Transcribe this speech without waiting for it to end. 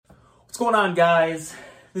What's going on, guys?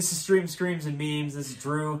 This is Screams, and Memes. This is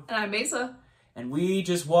Drew. And I'm Mesa. And we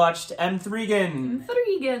just watched M3gan.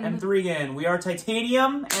 M3gan. We are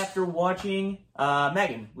titanium after watching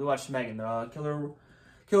M3gan. We watched M3gan, the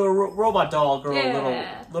killer robot doll girl,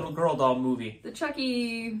 little girl doll movie. The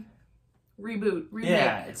Chucky remake.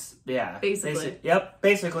 Yeah, basically.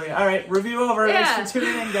 Basically. All right, review over. Yeah. Thanks for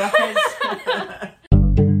tuning in, guys.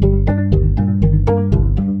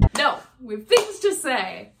 No, we have things to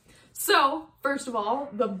say. So, first of all,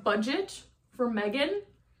 the budget for M3gan. Can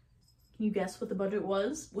you guess what the budget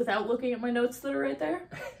was without looking at my notes that are right there?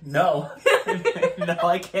 No. No,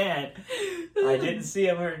 I can't. I didn't see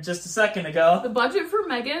them just a second ago. The budget for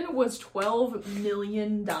M3gan was $12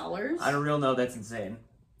 million. On a real note, that's insane.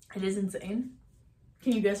 It is insane.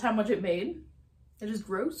 Can you guess how much it made? It is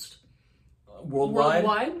grossed.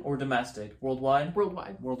 Worldwide? Or domestic? Worldwide?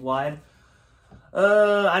 Worldwide.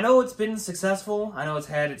 I know it's been successful. I know it's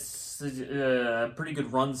had its pretty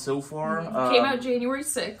good run so far. Came out January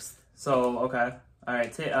 6th. So, okay. All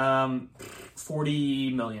right.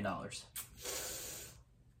 $40 million. It's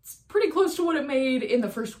pretty close to what it made in the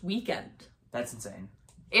first weekend. That's insane.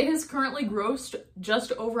 It has currently grossed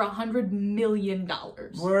just over $100 million.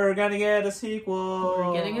 We're gonna get a sequel.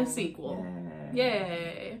 We're getting a sequel.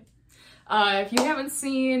 Yay. If you haven't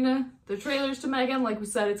seen the trailers to M3gan, like we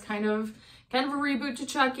said, it's kind of a reboot to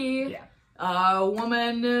Chucky. Yeah. A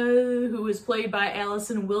woman who is played by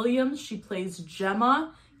Allison Williams. She plays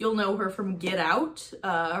Gemma. You'll know her from Get Out.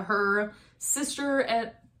 Her sister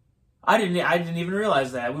at... I didn't even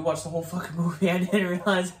realize that. We watched the whole fucking movie. I didn't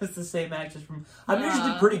realize it was the same actress from... I'm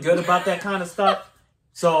usually pretty good about that kind of stuff.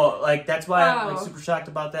 So, like, that's why I'm super shocked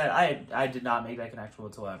about that. I did not make that connection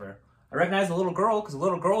whatsoever. I recognize the little girl, because the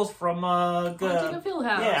little girl's from... Haunting of Hill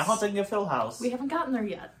House. Yeah, Haunting of Hill House. We haven't gotten there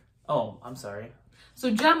yet. Oh, I'm sorry.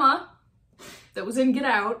 So Gemma, that was in Get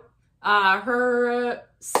Out, her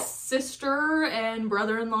sister and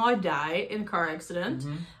brother-in-law died in a car accident.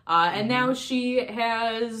 And now she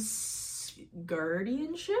has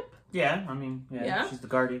guardianship? Yeah, I mean, she's the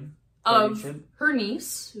guardian. Of her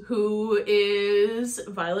niece, who is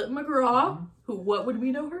Violet McGraw. What would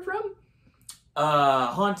we know her from?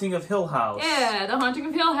 Haunting of Hill House. Yeah, The Haunting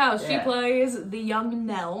of Hill House. Yeah. She plays the young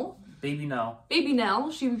Nell. Baby Nell.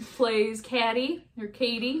 She plays Katie.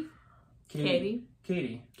 Katie.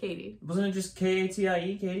 Wasn't it just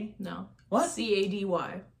Katie? Katie? No. What? Cady.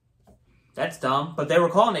 That's dumb. But they were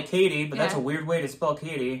calling it Katie, but that's a weird way to spell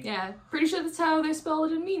Katie. Yeah. Pretty sure that's how they spell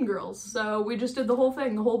it in Mean Girls. So we just did the whole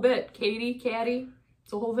thing, the whole bit. Katie. It's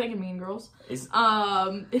the whole thing in Mean Girls.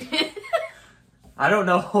 I don't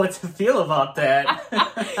know what to feel about that.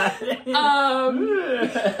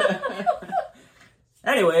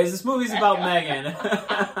 Anyways, this movie's about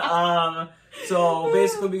M3gan. So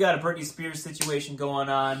basically we got a Britney Spears situation going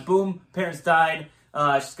on. Boom, parents died.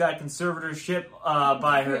 She's got a conservatorship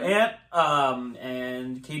by her aunt.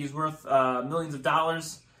 And Katie's worth millions of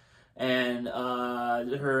dollars. And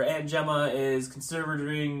her Aunt Gemma is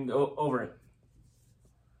conservating over it.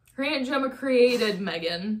 Her Aunt Gemma created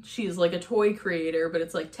M3gan. She's like a toy creator, but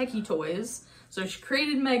it's like techie toys. So she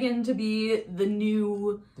created M3gan to be the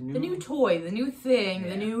new toy, the new thing,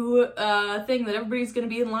 the new thing that everybody's going to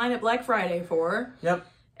be in line at Black Friday for. Yep.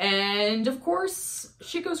 And of course,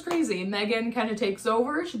 shit goes crazy. M3gan kind of takes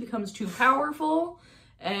over. She becomes too powerful,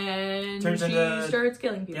 and she starts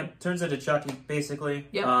killing people. Yep. Turns into Chucky, basically.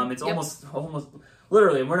 Yep. It's almost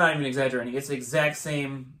literally. We're not even exaggerating. It's the exact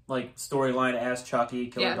same storyline as Chucky,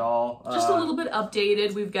 Killer Doll. Just a little bit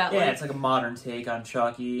updated. We've got it's like a modern take on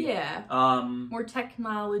Chucky. Yeah. More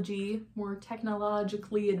technologically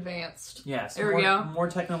advanced. Yes. There we go. More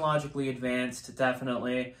technologically advanced,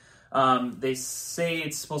 definitely. They say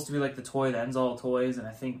it's supposed to be like the toy that ends all toys, and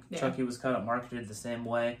I think Chucky was kind of marketed the same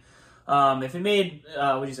way. If it made,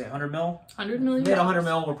 what did you say, 100 mil? $100 million. Made 100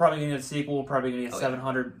 mil, we're probably going to get a sequel. We're probably going to get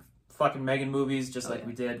 700 fucking M3gan movies, just like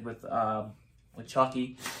we did with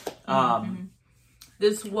Chucky.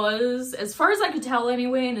 This was, as far as I could tell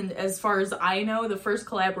anyway, and as far as I know, the first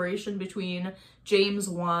collaboration between James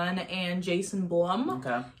Wan and Jason Blum.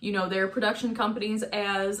 Okay. You know, their production companies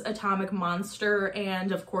as Atomic Monster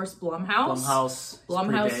and, of course, Blumhouse.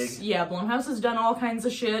 Blumhouse. Yeah, Blumhouse has done all kinds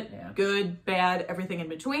of shit. Yeah. Good, bad, everything in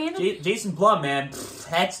between. Jason Blum, man.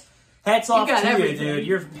 Hats off to you, dude.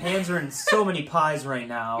 Your hands are in so many pies right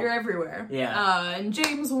now. You're everywhere. Yeah. And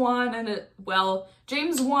James Wan,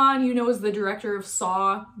 James Wan, you know, is the director of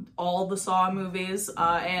Saw, all the Saw movies,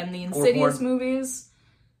 and the Insidious movies.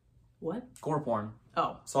 What? Gore porn.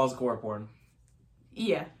 Oh. Saw's gore porn.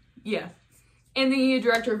 Yeah. and the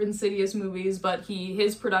director of Insidious movies, but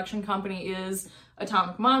his production company is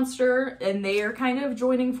Atomic Monster, and they are kind of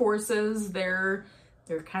joining forces. They're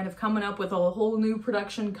kind of coming up with a whole new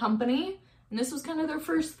production company, and this was kind of their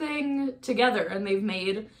first thing together, and they've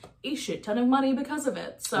made a shit ton of money because of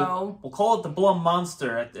it. So we'll call it the Blum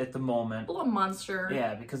Monster at the moment. Blum Monster.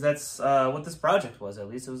 Yeah, because that's what this project was. At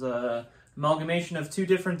least it was a amalgamation of two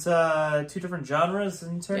different genres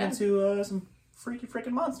and turned into some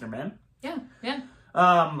freaking monster, man. Yeah, yeah.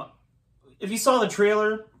 If you saw the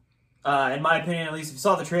trailer, in my opinion at least, if you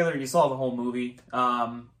saw the trailer, you saw the whole movie.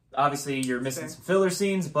 Obviously, you're missing some filler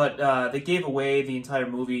scenes, but they gave away the entire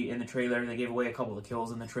movie in the trailer. They gave away a couple of the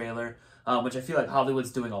kills in the trailer, which I feel like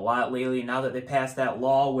Hollywood's doing a lot lately. Now that they passed that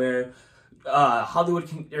law where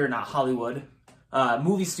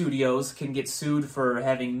movie studios can get sued for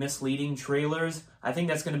having misleading trailers, I think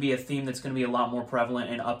that's going to be a theme that's going to be a lot more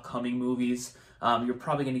prevalent in upcoming movies. You're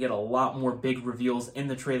probably going to get a lot more big reveals in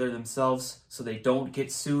the trailer themselves, so they don't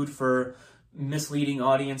get sued for misleading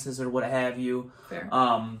audiences or what have you. Fair.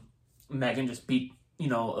 M3gan just beat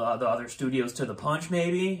the other studios to the punch,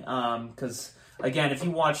 maybe, because again, if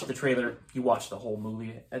you watch the trailer, you watch the whole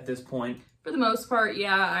movie at this point. For the most part,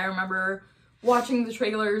 yeah. I remember watching the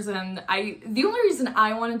trailers, and the only reason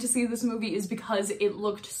I wanted to see this movie is because it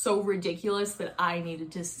looked so ridiculous that I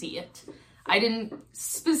needed to see it. I didn't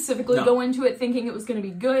specifically go into it thinking it was going to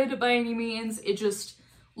be good by any means. It just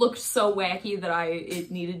looked so wacky that it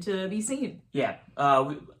needed to be seen. Yeah,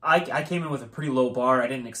 I came in with a pretty low bar. I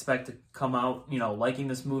didn't expect to come out, liking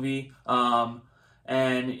this movie. And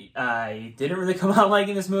I didn't really come out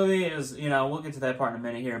liking this movie. It was, we'll get to that part in a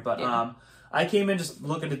minute here. But I came in just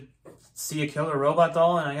looking to see a killer robot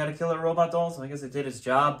doll, and I got a killer robot doll, so I guess it did its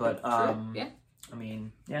job. But I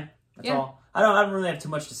mean, that's all. I don't really have too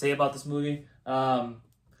much to say about this movie. Like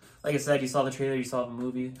I said, you saw the trailer, you saw the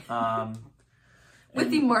movie. With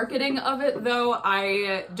the marketing of it, though,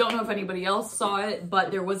 I don't know if anybody else saw it,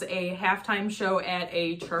 but there was a halftime show at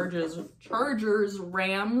a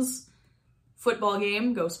Chargers-Rams football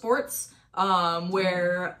game, Go Sports,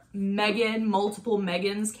 where multiple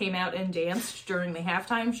Megans came out and danced during the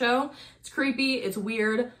halftime show. It's creepy, it's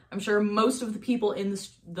weird. I'm sure most of the people in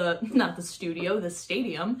the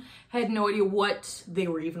stadium had no idea what they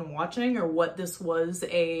were even watching or what this was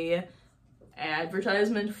a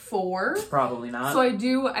advertisement for. Probably not. So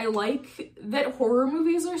I like that horror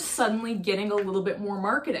movies are suddenly getting a little bit more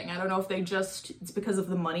marketing. I don't know if it's because of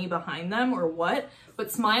the money behind them or what,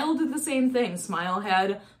 but Smile did the same thing. Smile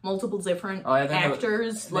had multiple different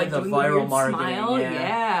actors doing the viral marketing. Smile.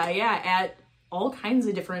 Yeah, at all kinds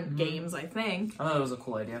of different games, I think. I thought it was a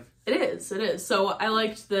cool idea. It is. So I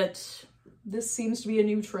liked that this seems to be a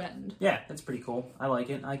new trend. Yeah, that's pretty cool. I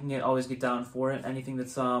like it. I can always get down for it. Anything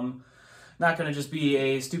that's not going to just be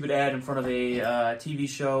a stupid ad in front of a TV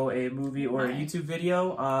show, a movie, or a YouTube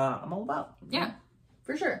video, I'm all about. Yeah,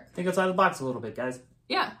 for sure. Think outside the box a little bit, guys.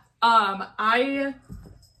 Yeah.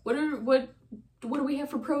 What do we have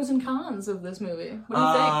for pros and cons of this movie? What do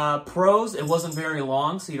you think? Pros, it wasn't very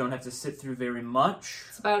long, so you don't have to sit through very much.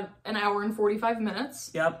 It's about an hour and 45 minutes.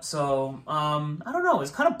 Yep, so, I don't know, it's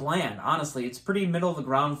kind of bland, honestly. It's pretty middle of the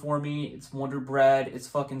ground for me. It's Wonder Bread. Its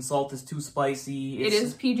fucking salt is too spicy. It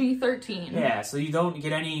is PG-13. Yeah, so you don't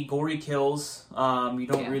get any gory kills. You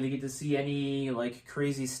don't really get to see any,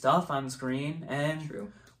 crazy stuff on screen. And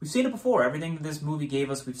True. We've seen it before. Everything that this movie gave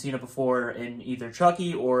us, we've seen it before in either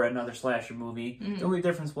Chucky or another slasher movie. Mm-hmm. The only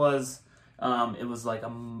difference was it was like a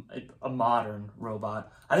modern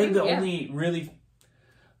robot. I think the only really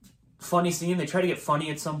funny scene, they try to get funny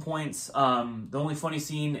at some points. The only funny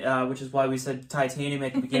scene, which is why we said titanium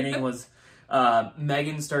at the beginning, was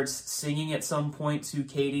M3gan starts singing at some point to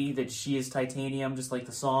Katie that she is titanium, just like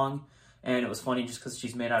the song. And it was funny just because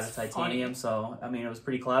she's made out of titanium. So, I mean, it was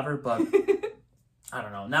pretty clever, but... I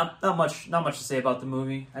don't know. Not much to say about the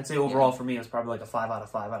movie. I'd say overall for me it was probably like a 5 out of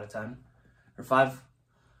 5 out of 10. Or 5.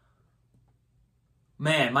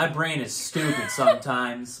 Man, my brain is stupid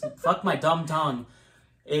sometimes. Fuck my dumb tongue.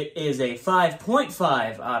 It is a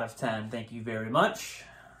 5.5 out of 10. Thank you very much.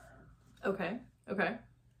 Okay.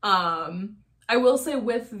 I will say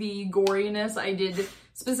with the goriness, I did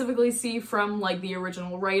specifically see from the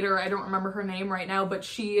original writer, I don't remember her name right now, but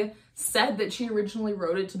she said that she originally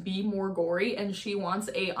wrote it to be more gory and she wants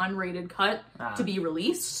a unrated cut to be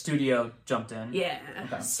released. Studio jumped in. Yeah.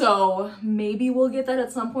 Okay. So maybe we'll get that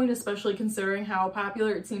at some point, especially considering how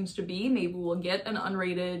popular it seems to be. Maybe we'll get an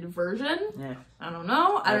unrated version. Yeah. I don't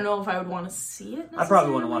know. I don't know if I would want to see it I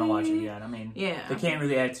probably wouldn't want to watch it yet. I mean, they can't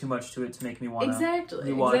really add too much to it to make me want to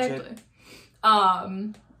rewatch it.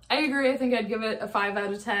 I agree. I think I'd give it a 5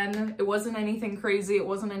 out of 10. It wasn't anything crazy. It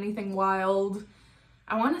wasn't anything wild.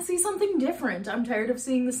 I want to see something different. I'm tired of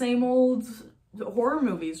seeing the same old horror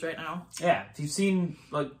movies right now. Yeah, if you've seen,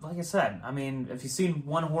 like I said, I mean, if you've seen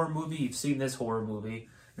one horror movie, you've seen this horror movie.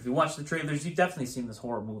 If you watch the trailers, you've definitely seen this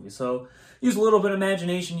horror movie. So use a little bit of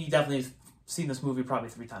imagination. You definitely have seen this movie probably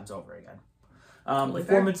 3 times over again. Totally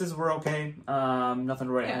Performances were okay. Nothing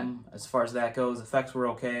to write home as far as that goes. Effects were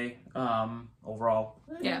okay. Overall,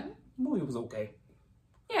 yeah, the movie was okay.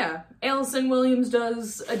 Yeah, Allison Williams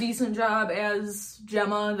does a decent job as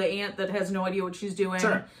Gemma, the aunt that has no idea what she's doing.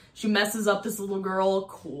 Sure. She messes up this little girl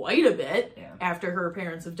quite a bit after her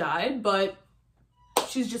parents have died, but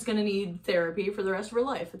she's just going to need therapy for the rest of her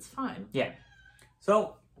life. It's fine. Yeah.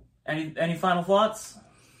 So, any final thoughts?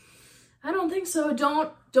 I don't think so.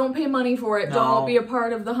 Don't pay money for it. No. Don't be a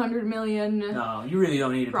part of the 100 million. No, you really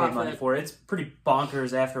don't need to profit. pay money for it. It's pretty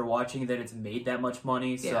bonkers after watching that it's made that much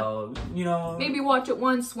money. So, you know, maybe watch it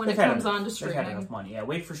once when it comes on to streaming. They've had enough money. Yeah,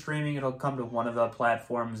 wait for streaming. It'll come to one of the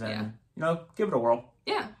platforms and, you know, give it a whirl.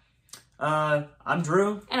 Yeah. I'm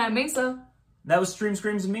Drew. And I'm Mesa. That was Stream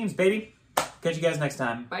Screams and Memes, baby. Catch you guys next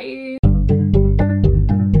time. Bye.